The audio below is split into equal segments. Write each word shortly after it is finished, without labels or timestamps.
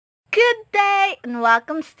Good day and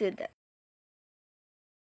welcome, students.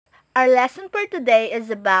 Our lesson for today is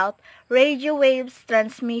about radio waves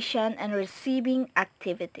transmission and receiving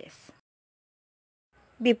activities.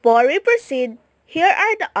 Before we proceed, here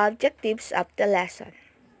are the objectives of the lesson.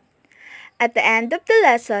 At the end of the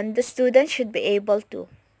lesson, the student should be able to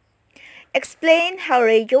explain how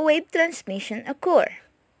radio wave transmission occur,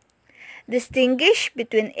 distinguish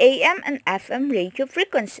between AM and FM radio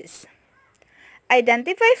frequencies,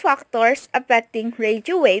 identify factors affecting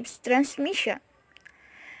radio waves transmission,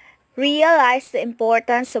 realize the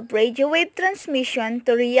importance of radio wave transmission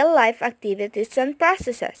to real-life activities and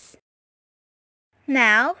processes.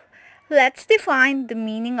 Now, let's define the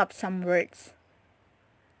meaning of some words.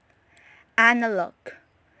 Analog,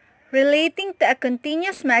 relating to a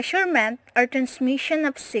continuous measurement or transmission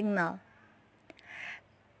of signal.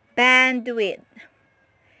 Bandwidth,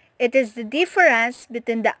 it is the difference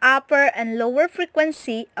between the upper and lower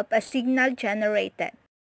frequency of a signal generated.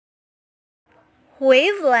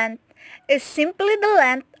 Wavelength is simply the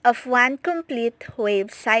length of one complete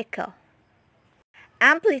wave cycle.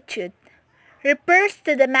 Amplitude refers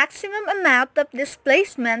to the maximum amount of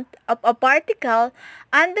displacement of a particle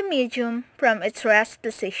on the medium from its rest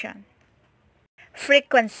position.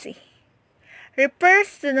 Frequency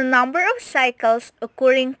refers to the number of cycles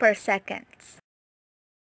occurring per second.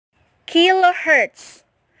 Kilohertz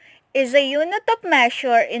is a unit of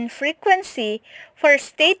measure in frequency for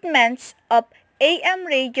statements of AM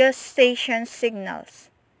radio station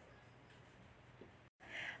signals.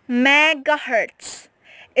 Megahertz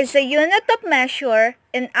is a unit of measure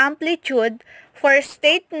in amplitude for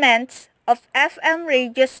statements of FM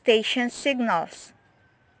radio station signals.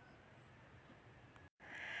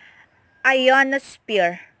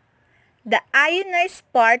 Ionosphere, the ionized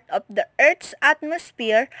part of the Earth's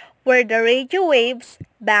atmosphere where the radio waves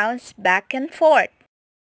bounce back and forth.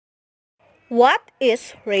 What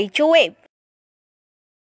is radio wave?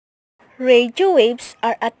 Radio waves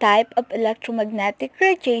are a type of electromagnetic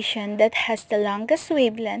radiation that has the longest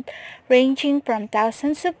wavelength, ranging from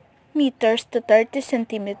thousands of meters to 30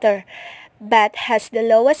 centimeters, but has the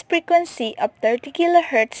lowest frequency of 30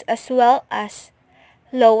 kHz as well as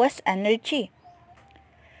lowest energy.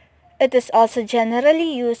 It is also generally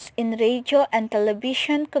used in radio and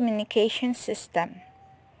television communication system.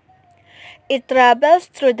 It travels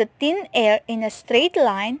through the thin air in a straight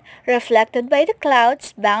line, reflected by the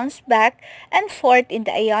clouds, bounced back and forth in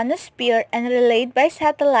the ionosphere, and relayed by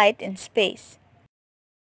satellite in space.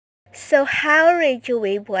 So how radio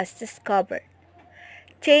wave was discovered?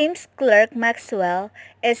 James Clerk Maxwell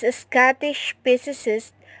is a Scottish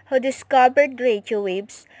physicist who discovered radio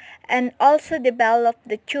waves and also developed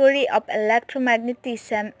the theory of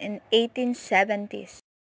electromagnetism in 1870s.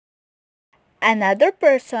 Another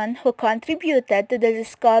person who contributed to the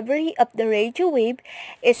discovery of the radio wave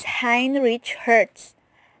is Heinrich Hertz,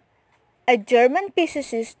 a German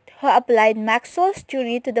physicist who applied Maxwell's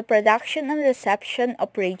theory to the production and reception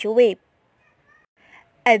of radio wave.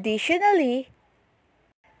 Additionally,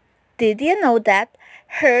 did you know that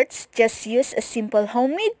Hertz just used a simple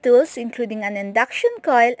homemade tools including an induction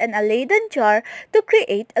coil and a Leyden jar to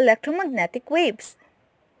create electromagnetic waves?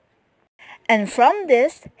 And from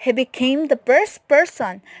this, he became the first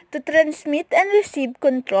person to transmit and receive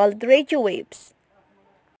controlled radio waves.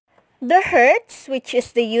 The hertz, which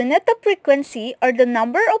is the unit of frequency or the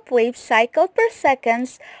number of waves cycled per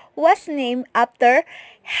second, was named after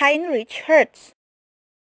Heinrich Hertz.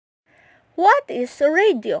 What is a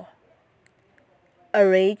radio? A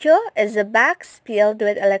radio is a box filled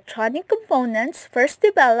with electronic components first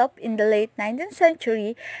developed in the late 19th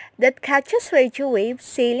century that catches radio waves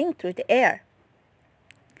sailing through the air.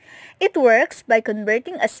 It works by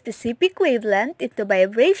converting a specific wavelength into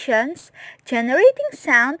vibrations, generating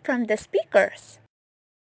sound from the speakers.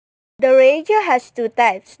 The radio has two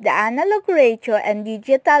types, the analog radio and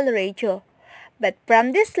digital radio. But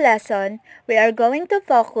from this lesson, we are going to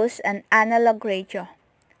focus on analog radio.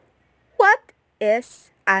 What is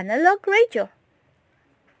analog radio?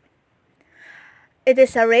 It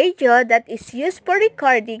is a radio that is used for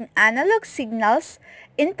recording analog signals,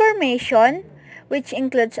 information, which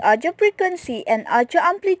includes audio frequency and audio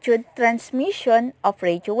amplitude transmission of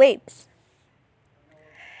radio waves.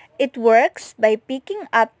 It works by picking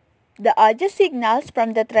up the audio signals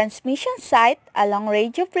from the transmission site along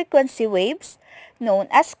radio frequency waves known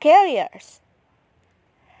as carriers.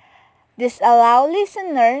 This allows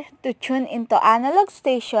listeners to tune into analog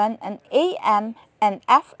station and AM and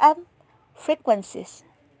FM frequencies.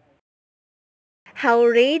 How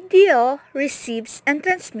radio receives and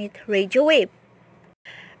transmits radio wave.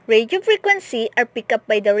 Radio frequency are picked up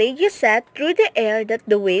by the radio set through the air that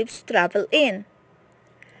the waves travel in.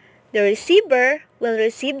 The receiver will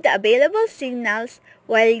receive the available signals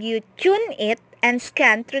while you tune it and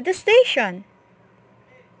scan through the station.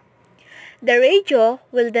 The radio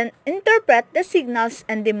will then interpret the signals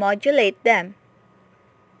and demodulate them.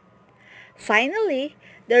 Finally,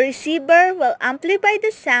 the receiver will amplify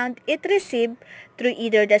the sound it received through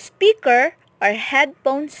either the speaker or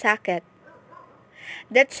headphone socket.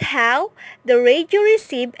 That's how the radio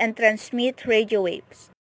receive and transmit radio waves.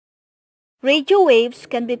 Radio waves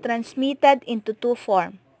can be transmitted into two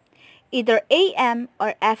forms, either AM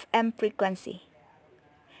or FM frequency.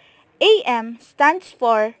 AM stands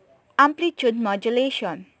for amplitude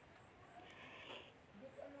modulation.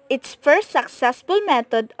 Its first successful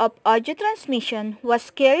method of audio transmission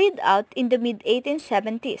was carried out in the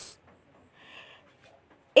mid-1870s.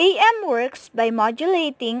 AM works by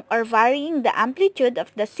modulating or varying the amplitude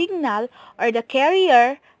of the signal or the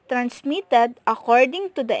carrier transmitted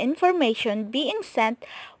according to the information being sent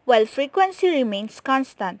while frequency remains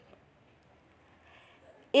constant.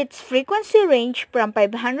 Its frequency range from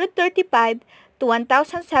 535 to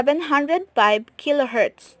 1705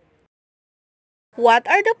 kHz. What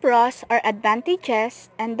are the pros or advantages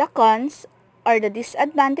and the cons or the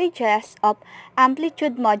disadvantages of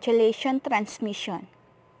amplitude modulation transmission?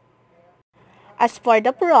 As for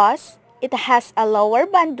the pros, it has a lower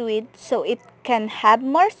bandwidth so it can have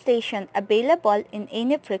more stations available in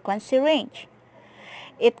any frequency range.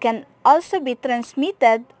 It can also be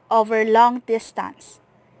transmitted over long distance.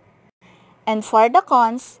 And for the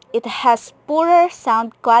cons, it has poorer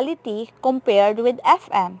sound quality compared with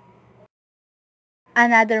FM.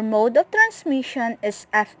 Another mode of transmission is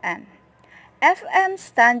FM. FM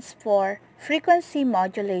stands for frequency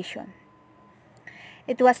modulation.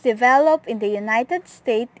 It was developed in the United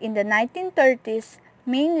States in the 1930s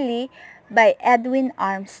mainly by Edwin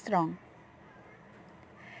Armstrong.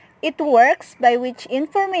 It works by which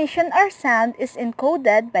information or sound is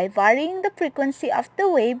encoded by varying the frequency of the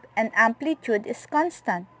wave and amplitude is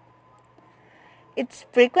constant. Its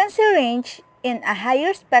frequency range in a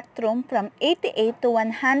higher spectrum from 88 to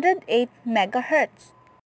 108 MHz.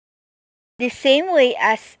 The same way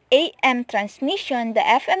as AM transmission, the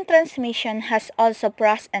FM transmission has also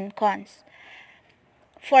pros and cons.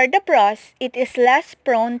 For the pros, it is less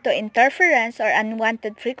prone to interference or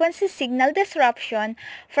unwanted frequency signal disruption,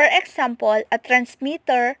 for example, a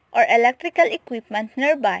transmitter or electrical equipment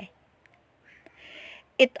nearby.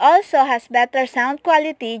 It also has better sound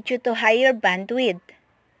quality due to higher bandwidth.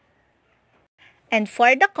 And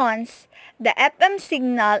for the cons, the FM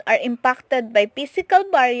signal are impacted by physical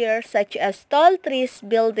barriers such as tall trees,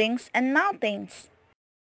 buildings, and mountains.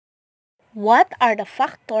 What are the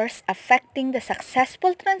factors affecting the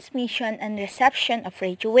successful transmission and reception of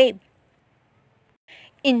radio wave?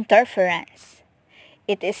 Interference.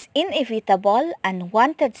 It is inevitable.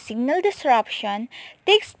 Unwanted signal disruption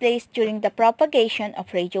takes place during the propagation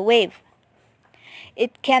of radio wave.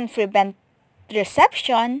 It can prevent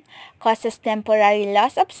reception, causes temporary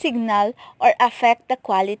loss of signal, or affect the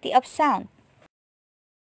quality of sound.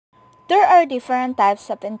 There are different types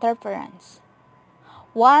of interference.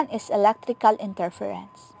 One is electrical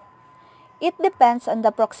interference. It depends on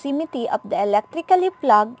the proximity of the electrically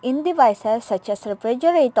plugged-in devices such as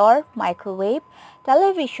refrigerator, microwave,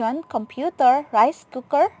 television, computer, rice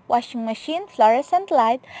cooker, washing machine, fluorescent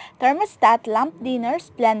light, thermostat, lamp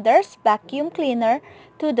dinners, blenders, vacuum cleaner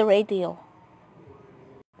to the radio.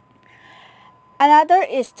 Another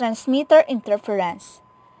is transmitter interference.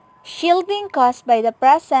 Shielding caused by the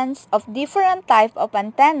presence of different types of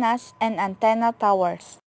antennas and antenna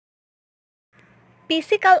towers.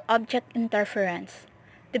 Physical object interference.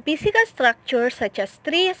 The physical structures such as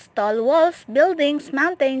trees, tall walls, buildings,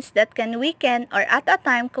 mountains that can weaken or at a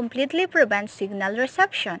time completely prevent signal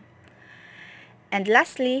reception. And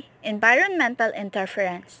lastly, environmental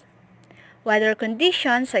interference. Weather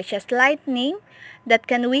conditions such as lightning that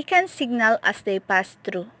can weaken signal as they pass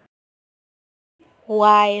through.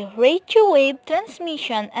 Why radio wave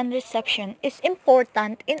transmission and reception is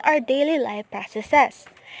important in our daily life processes.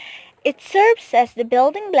 It serves as the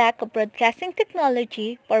building block of broadcasting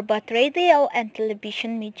technology for both radio and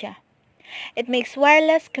television media. It makes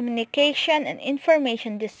wireless communication and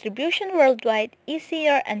information distribution worldwide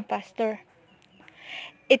easier and faster.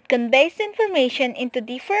 It conveys information into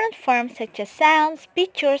different forms such as sounds,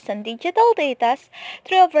 pictures, and digital data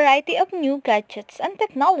through a variety of new gadgets and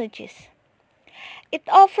technologies. It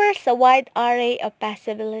offers a wide array of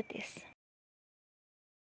possibilities.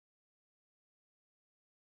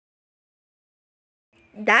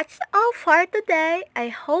 That's all for today. I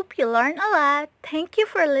hope you learned a lot. Thank you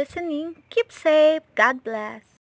for listening. Keep safe. God bless.